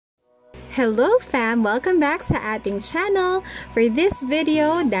Hello fam! Welcome back sa ating channel. For this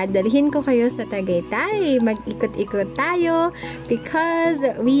video, dadalhin ko kayo sa Tagaytay. Mag-ikot-ikot tayo because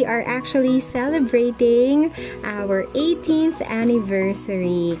we are actually celebrating our 18th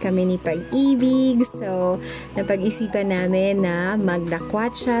anniversary. Kami ni Pag-ibig. So, napag-isipan namin na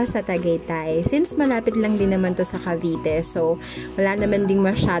magdakwatsa sa Tagaytay. Since malapit lang din naman to sa Cavite, so wala naman ding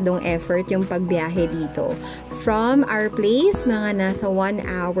masyadong effort yung pagbiyahe dito. From our place, mga nasa 1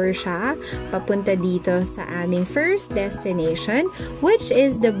 hour siya papunta dito sa aming first destination, which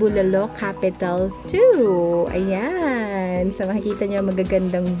is the Bulalo Capital 2. Ayan. So, makikita niyo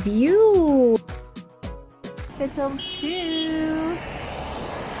magagandang view. Capital 2.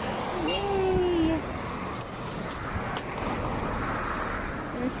 Yay!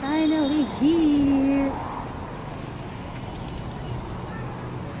 We're finally here.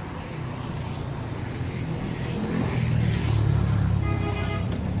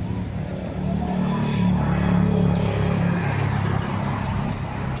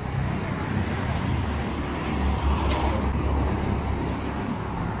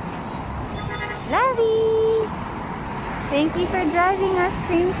 Lovey! Thank you for driving us,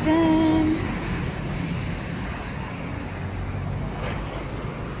 Crimson.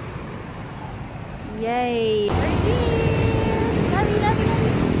 Yay! We're here! Lovey, Lovey,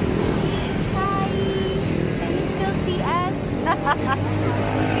 Lovey! Hi! Can you still see us?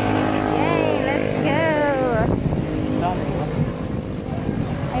 Yay! Let's go!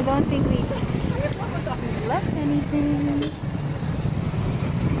 I don't think we left anything.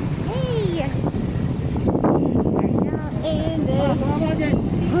 Hey!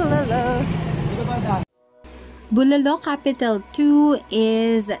 Bulalo Capital 2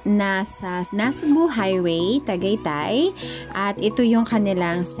 is nasa Nasugbu Highway, Tagaytay, at ito yung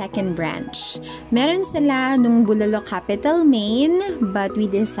kanilang second branch. Meron sila nung Bulalo Capital Main, but we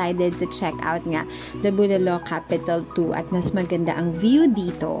decided to check out nga the Bulalo Capital 2 at mas maganda ang view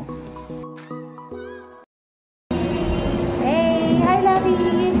dito. Hey! Hi,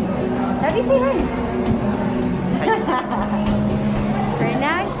 Lovey! Lovey, say hi! We're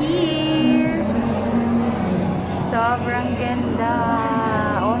now here. Sobrang ganda.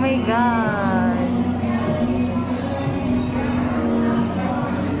 Oh my God.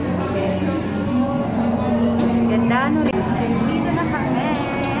 Ganda no rin. Dito na kami.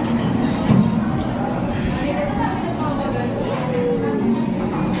 It's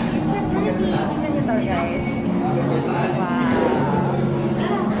so pretty. Tingnan nyo to, guys. Wow.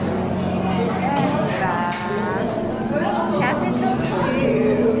 Capital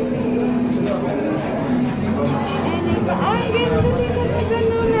 2. Ay, ganda dito na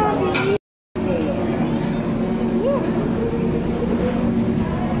gano'n namin.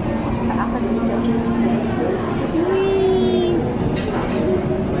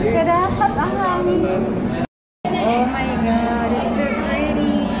 Karapat ang hangin. Oh my God, it's so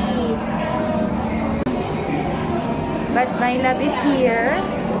pretty. But my love is here.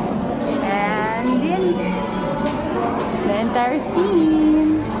 And then the entire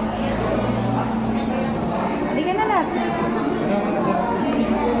scene. Halika na lang.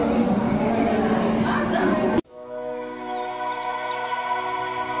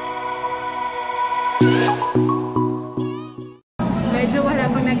 Medyo wala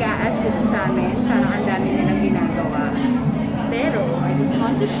pang nag-a-assist sa amin. Parang ang dami nilang ginagawa. Pero, I just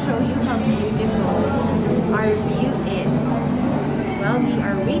want to show you how beautiful our view is while we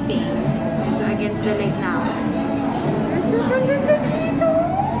are waiting against the lake now. There's so ganda dito!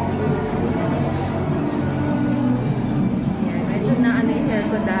 Yan, medyo na ano yung hair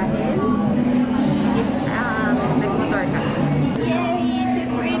ko dahil it's, nag-motor ka. Yay! It's so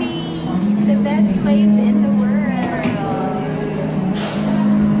pretty! It's the best place in the world!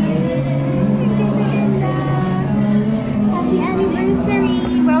 Happy anniversary!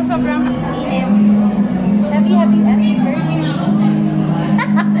 Wow, sobrang init! Happy anniversary!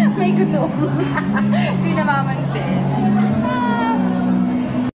 May gutom. Hindi namamansin.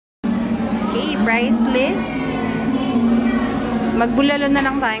 Okay, price list. Magbulalo na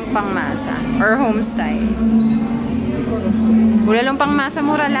lang tayong pangmasa. Or homestay. Bulalong pangmasa,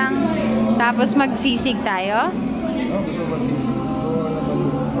 mura lang. Tapos magsisig tayo.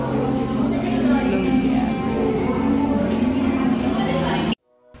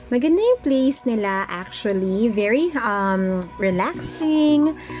 Maganda yung place nila actually. Very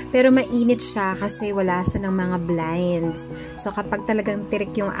relaxing. Pero mainit siya kasi wala sa ng mga blinds. So kapag talagang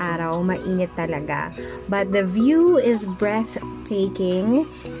tirik yung araw, mainit talaga. But the view is breathtaking.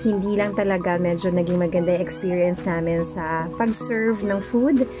 Hindi lang talaga medyo naging maganda yung experience namin sa pag-serve ng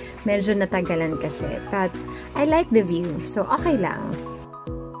food. Medyo natagalan kasi. But I like the view. So okay lang.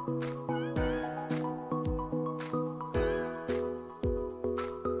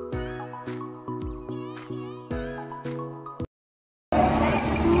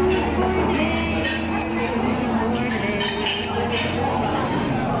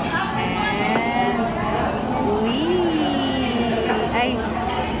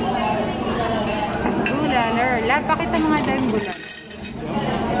 Dad, pakita mo nga tayong bulalo.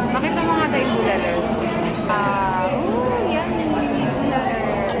 Pakita mo nga tayong bulalo. Yan.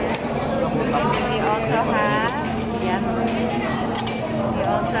 Bulalo. We also have, yan. We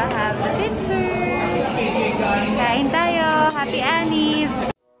also have the picture. Kain tayo. Happy Anniv!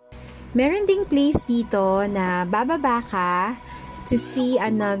 Meron ding place dito na bababa ka to see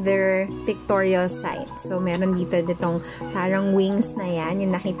another pictorial site. So, meron ditong parang wings na yan,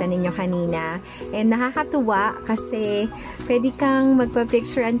 yung nakita ninyo kanina. And nakakatuwa kasi pwede kang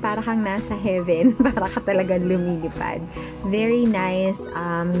magpa-picturean para kang nasa heaven, para ka talagang lumilipad. Very nice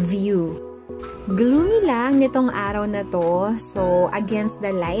view. Gloomy lang nitong araw na to. So, against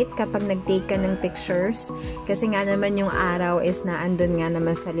the light kapag nag-take ka ng pictures. Kasi nga naman yung araw is naandun nga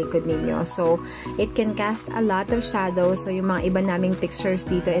naman sa likod ninyo. So, it can cast a lot of shadows. So, yung mga iba naming pictures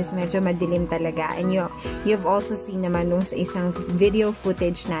dito is medyo madilim talaga. And you've also seen naman nung sa isang video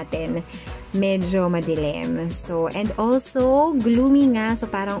footage natin, medyo madilim. So, and also, gloomy nga. So,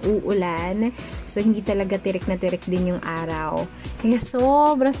 parang uulan. So, hindi talaga tirik na tirik din yung araw. Kaya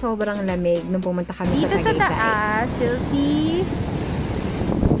sobrang lamig nung pumunta kami sa Tagaytay. Dito sa taas, you'll see,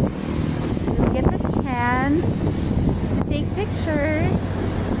 you'll get the chance to take pictures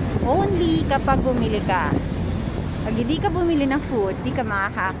only kapag bumili ka. Pag hindi ka bumili ng food, di ka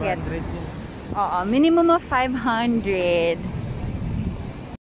makakaakyat. Oo, minimum of 500.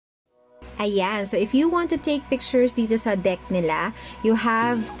 Ayan, so if you want to take pictures dito sa deck nila, you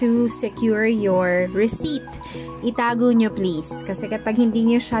have to secure your receipt. Itago nyo please, kasi kapag hindi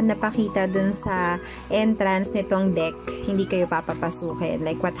nyo siya napakita dun sa entrance nitong deck, hindi kayo papapasukin.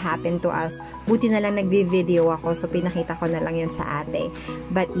 Like what happened to us, buti na lang nagbi-video ako, so pinakita ko na lang yun sa ate.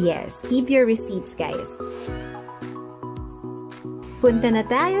 But yes, keep your receipts guys. Punta na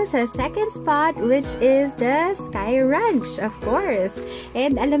tayo sa second spot, which is the Skyranch, of course.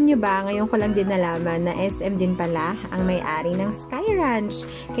 And alam nyo ba, ngayon ko lang din nalaman na SM din pala ang may-ari ng Skyranch.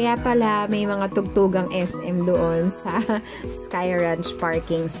 Kaya pala may mga tugtugang SM doon sa Skyranch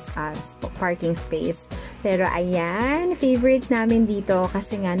parking space. Pero ayan, favorite namin dito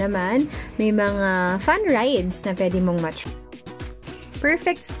kasi nga naman may mga fun rides na pwede mong match.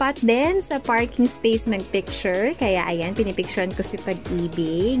 Perfect spot din sa parking space mag-picture. Kaya ayan, pinipicturean ko si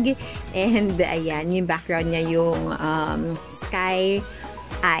Pag-ibig. And ayan, yung background niya yung sky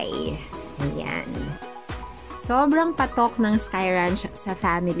eye. Ayan. Sobrang patok ng Skyranch sa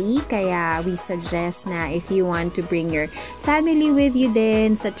family. Kaya we suggest na if you want to bring your family with you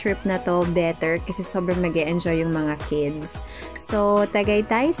din sa trip na to, better. Kasi sobrang mag-e-enjoy yung mga kids. So,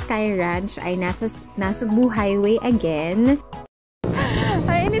 Tagaytay Skyranch ay nasa Cebu Highway again.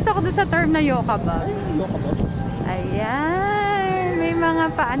 Inis ako doon sa term na yoka ba? Yoka ba? Ayan. May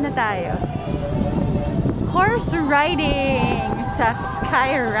mga paan na tayo. Horse riding sa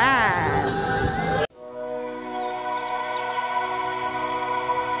Skyranch.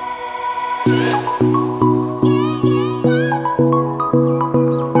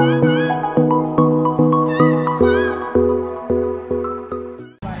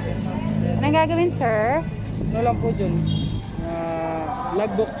 Anong gagawin, sir? Ano lang po dyan?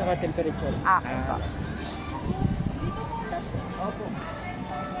 Logbook tsaka temperature. Okay po. Opo.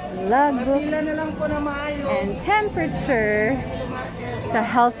 Logbook na lang po na maayos. and temperature sa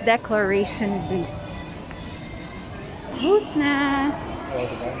health declaration booth. Booth na.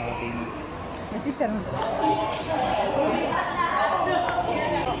 Kasi sir.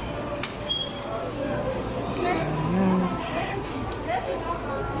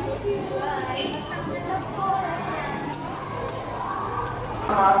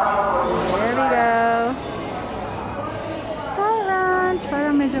 There we go. Skyranch.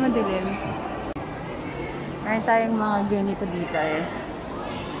 Parang medyo madilim. Meron tayong mga ganito dito eh.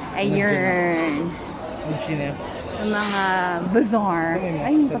 Ayun. Mga bazaar.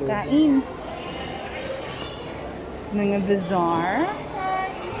 Ay, yung pagkain. Mga bazaar.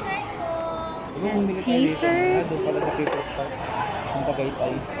 And t-shirt. Doon pala sa paper stock. Ang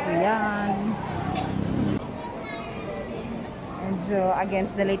Tagaytay. Ayan. Medyo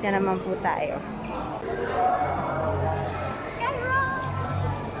against the light na naman po tayo.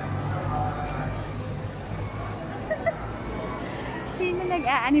 Sino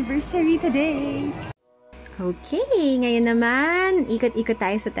nag-a-anniversary today? Okay, ngayon naman, ikot-ikot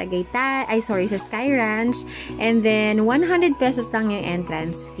tayo sa Tagaytay, sa Skyranch. And then, 100 pesos lang yung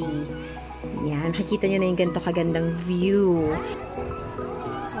entrance fee. Yan, makikita nyo na yung ganito kagandang view.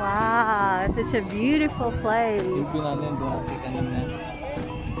 Wow, such a beautiful place. Yung view natin, doon kasi kanina.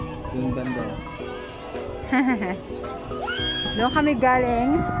 Yung banda. Doon kami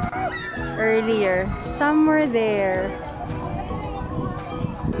galing earlier. Somewhere there.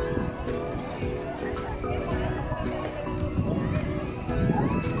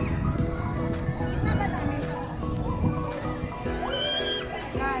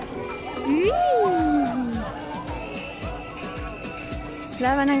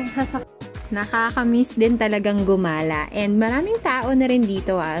 Wala nang sasak. Nakakamiss din talagang gumala. And maraming tao na rin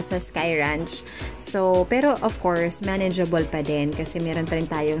dito sa Skyranch. So, pero of course, manageable pa din kasi meron pa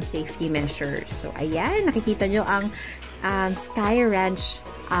rin tayong safety measures. So, ayan, nakikita nyo ang Skyranch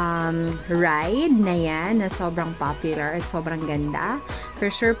ride na yan na sobrang popular at sobrang ganda.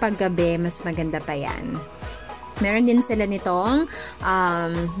 For sure, pag gabi, mas maganda pa yan. Meron din sila nitong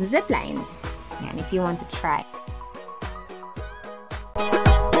zipline. Yan, if you want to try.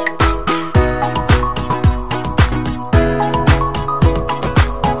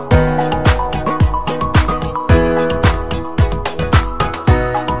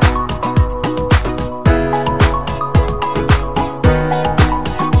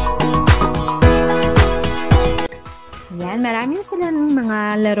 Maraming silang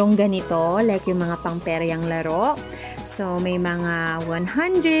mga larong ganito, like yung mga pangperyang laro. So, may mga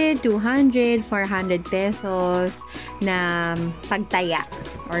 100, 200, 400 pesos na pagtaya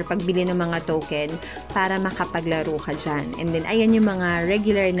or pagbili ng mga token para makapaglaro ka dyan. And then, ayan yung mga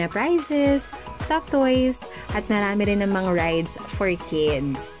regular na prizes, stuffed toys, at marami rin ng mga rides for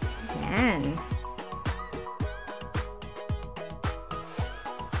kids. Yan.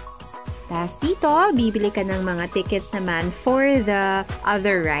 Tapos dito, bibili ka ng mga tickets naman for the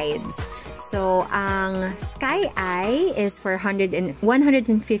other rides. So, ang Sky Eye is for 150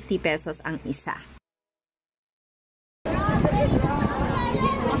 pesos ang isa.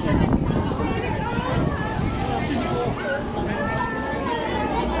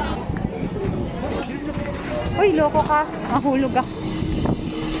 Uy, loko ka. Mahulog ako.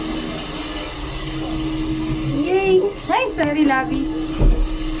 Yay! Hi, sorry, Labi.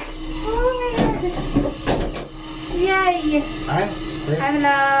 Oh my God. Yay! Hi, my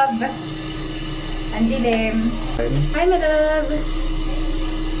love. Ang dilim. Hi, my love.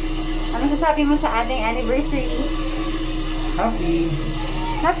 Ano sasabi mo sa ating anniversary? Happy.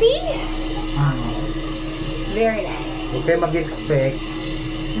 Happy? Very nice. Huwag kayo mag-expect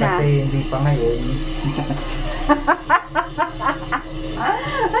kasi hindi pa ngayon.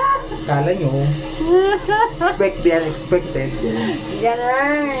 Kala nyo, expect the unexpected.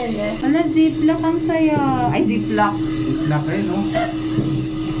 Ganun. Wala, ziplock ang saya. Ay, ziplock. Ziplock kayo, no?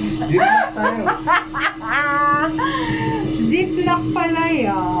 Ziplock tayo. Ziplock pala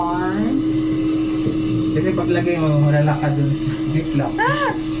yan. Kasi paglagay mo, malala ka dun. Ziplock.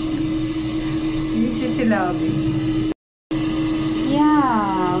 This is love.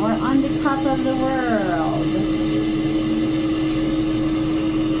 Yeah, we're on the top of the world.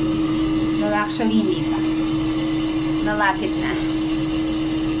 Well, actually, hindi pa. Malapit na.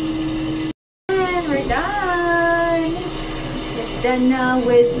 And we're done. Done now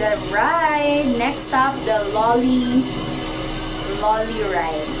with the ride. Next stop, the lolly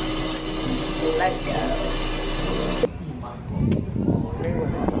ride. Let's go.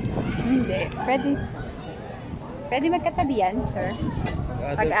 Hindi. Pwede magkatabi yan, sir?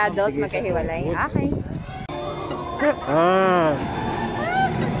 Pag adult, magkahiwalay. Okay.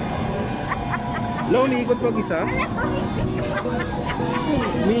 Lo, umiikot pag isa?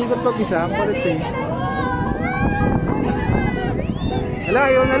 Umiikot pag isa? Ang kulit eh. Hala,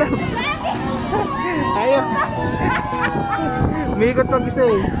 ayaw na lang. Ayaw. Umiikot pag isa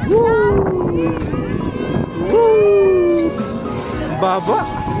eh. Woo! Woo! Baba.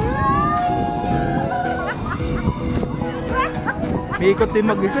 Umiikot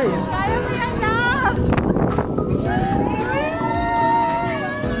din mag-isa eh.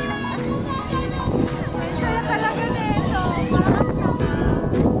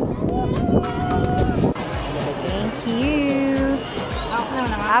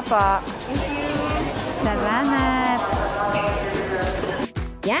 Apa. Thank you. Salamat.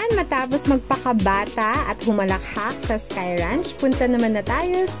 Yan, matapos magpakabata at humalakhak sa Skyranch, punta naman na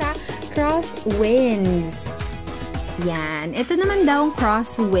tayo sa Crosswinds. Yan. Ito naman daw,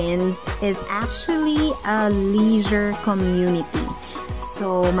 Crosswinds is actually a leisure community.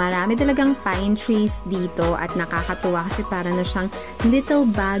 So, marami talagang pine trees dito at nakakatuwa kasi para na siyang little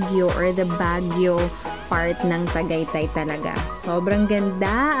Baguio or the Baguio part ng Tagaytay talaga. Sobrang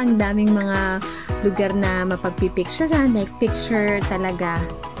ganda. Ang daming mga lugar na mapagpipicturean. Like picture talaga.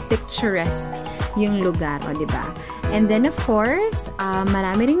 Picturesque yung lugar. O, diba? And then, of course,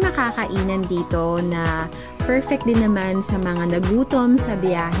 marami ring nakakainan dito na perfect din naman sa mga nagutom sa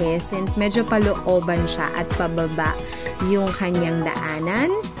biyahe since medyo palooban siya at pababa yung kanyang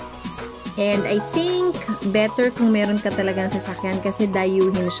daanan. And I think better kung meron ka talagang sasakyan kasi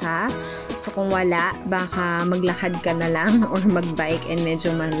dayuhin siya. So kung wala, baka maglakad ka na lang or magbike and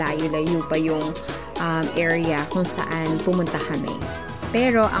medyo malayo-layo pa yung area kung saan pumunta kami.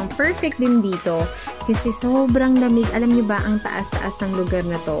 Pero ang perfect din dito kasi sobrang lamig. Alam niyo ba ang taas-taas ng lugar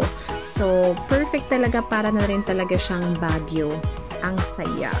na to? So, perfect talaga para na rin talaga siyang Baguio. Ang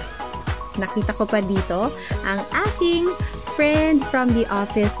saya. Nakita ko pa dito ang aking friend from the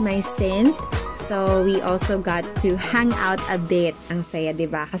office, my Saint. So, we also got to hang out a bit. Ang saya,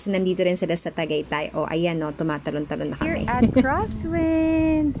 diba? Kasi nandito rin sila sa Tagaytay. O, ayan, no, tumatalon-talon na kami. Here at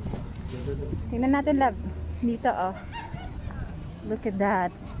Crosswinds. Tingnan natin, love. Dito, oh. Look at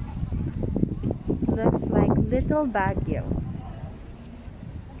that. Looks like little Baguio.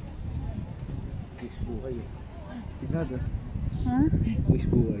 Wish buhay. Tignan doon. Huh? Wish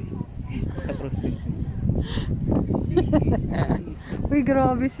buhay. Sa Crosswinds. Uy,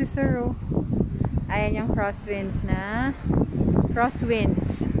 grabe si Sir, oh. Ayan yung Crosswinds na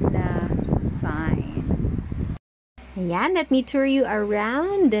sign. Ayan, let me tour you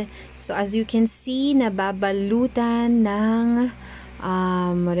around. So, as you can see, nababalutan ng,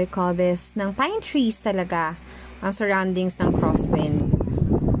 what do you call this? Ng pine trees talaga. Ang surroundings ng Crosswind.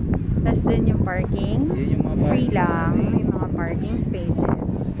 Tapos din yung parking. Yung mga Free lang. Yung mga parking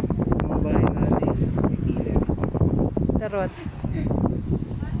spaces. Mga bahay natin. May kilid. Tarot.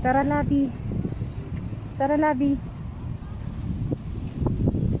 Tara, Labi. Tara, Labi.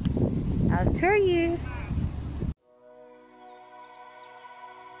 I'll tour you.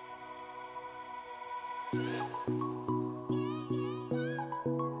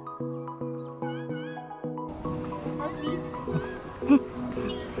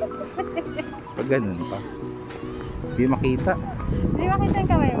 Pag ganun pa. Hindi makita. Hindi makita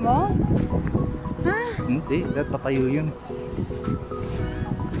yung kamay mo? Ha? Hindi, patayo yun.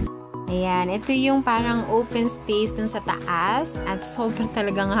 Ayan, ito yung parang open space dun sa taas at sobrang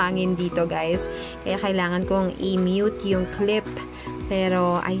talagang hangin dito, guys. Kaya kailangan kong i-mute yung clip.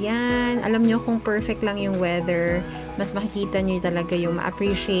 Pero, ayan, alam nyo kung perfect lang yung weather, mas makikita nyo talaga yung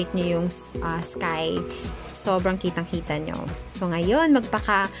ma-appreciate nyo yung sky. Sobrang kitang-kita nyo. So, ngayon,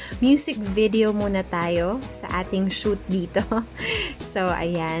 magpaka-music video muna tayo sa ating shoot dito. So,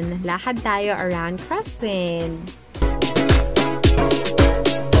 ayan, lakad tayo around Crosswinds.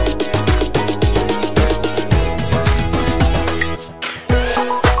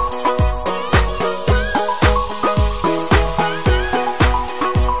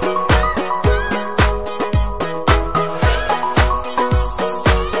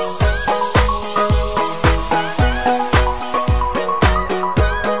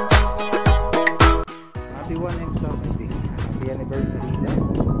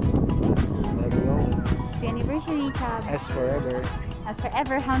 As forever. As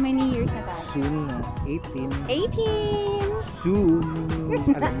forever, how many years na tayo? Soon, 18. 18! Soon!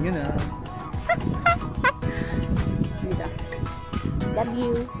 Alam nyo na. Love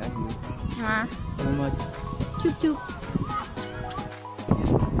you. Love you. Ha? So much. Chup chup.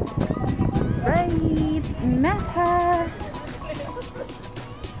 Right. Mata.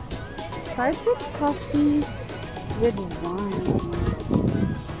 Start with coffee with wine.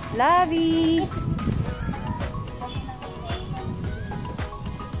 Lovey.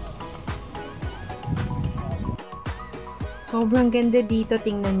 Sobrang ganda dito,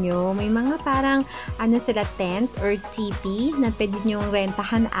 tingnan nyo. May mga parang, ano sila, tent or teepee na pwede nyo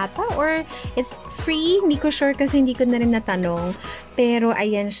rentahan ata or it's free. Hindi ko sure kasi hindi ko na rin natanong. Pero,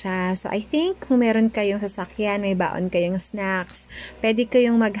 ayan siya. So, I think kung meron kayong sasakyan, may baon kayong snacks, pwede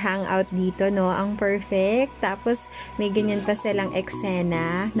kayong mag-hangout dito, no? Ang perfect. Tapos, may ganyan pa silang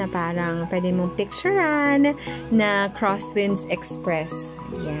eksena na parang pwede mong picturean na Crosswinds Express.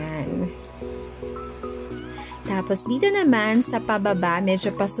 Ayan. Tapos, dito naman, sa pababa,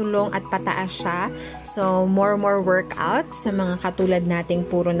 medyo pasulong at pataas siya. So, more workout sa mga katulad nating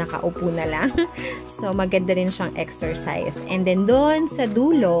puro nakaupo na lang. So, maganda rin siyang exercise. And then, doon sa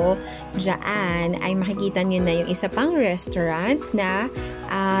dulo, dyan, ay makikita nyo na yung isa pang restaurant na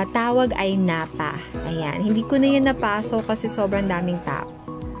tawag ay Napa. Ayan. Hindi ko na yun napasok kasi sobrang daming tao.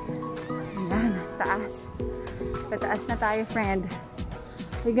 Ayan, taas. Pataas na tayo, friend.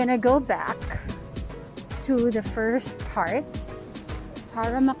 We're gonna go back to the first part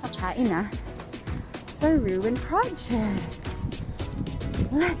para makakain na sa Ruin Project.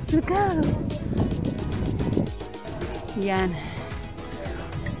 Let's go! Yan.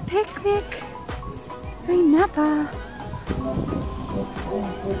 Picnic sa Napa.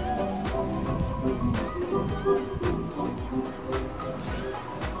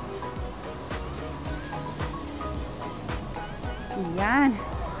 Yan.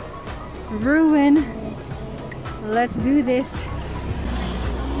 Ruin. Let's do this.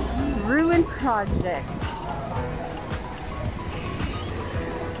 Ruin Project.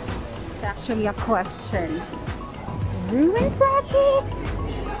 It's actually a question. Ruin Project?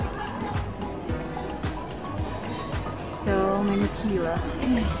 Mitsira.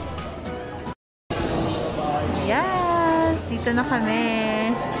 Yes! Dito na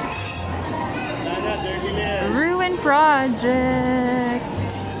kami. Ruin Project.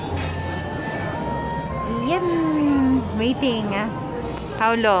 Yan. Waiting.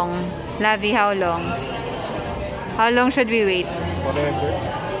 How long? Lavi, how long? How long should we wait? Forever.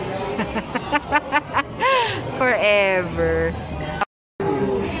 Forever.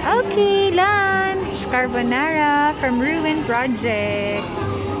 Okay, lunch. Carbonara from Ruin Project.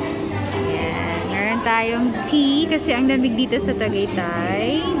 Ayan. Meron tayong tea kasi ang lamig dito sa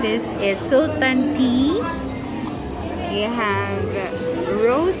Tagaytay. This is Sultan tea. You have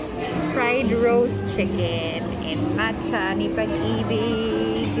fried roast chicken and matcha ni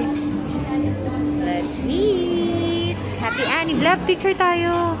Pag-ibig. Let's eat! Happy Annie! Vlog picture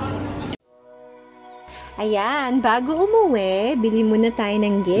tayo! Ayan, bago umuwi, bili muna tayo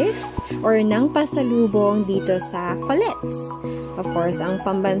ng gift or ng pasalubong dito sa Colette's. Of course, ang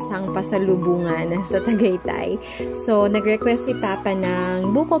pambansang pasalubungan sa Tagaytay. So, nag-request si Papa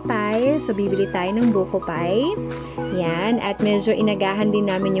ng buko pie. So, bibili tayo ng buko pie. Yan. At medyo inagahan din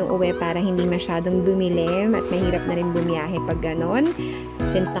namin yung uwi para hindi masyadong dumilim at mahirap na rin bumiyahe pag ganon.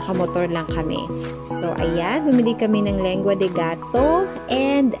 Since nakamotor lang kami. So, ayan. Bumili kami ng lengua de gato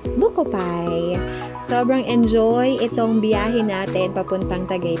and buko pie. Sobrang enjoy itong biyahe natin papuntang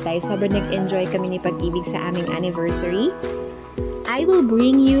Tagaytay. Sobrang nag-enjoy kami ni Pag-ibig sa aming anniversary. I will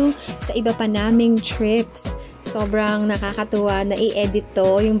bring you sa iba pa naming trips. Sobrang nakakatuwa na i-edit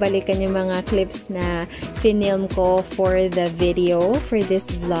to, yung balikan yung mga clips na film ko for the video, for this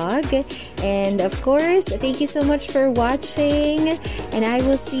vlog. And of course, thank you so much for watching. And I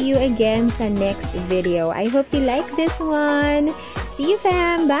will see you again sa next video. I hope you like this one. See you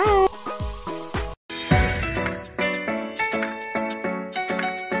fam! Bye!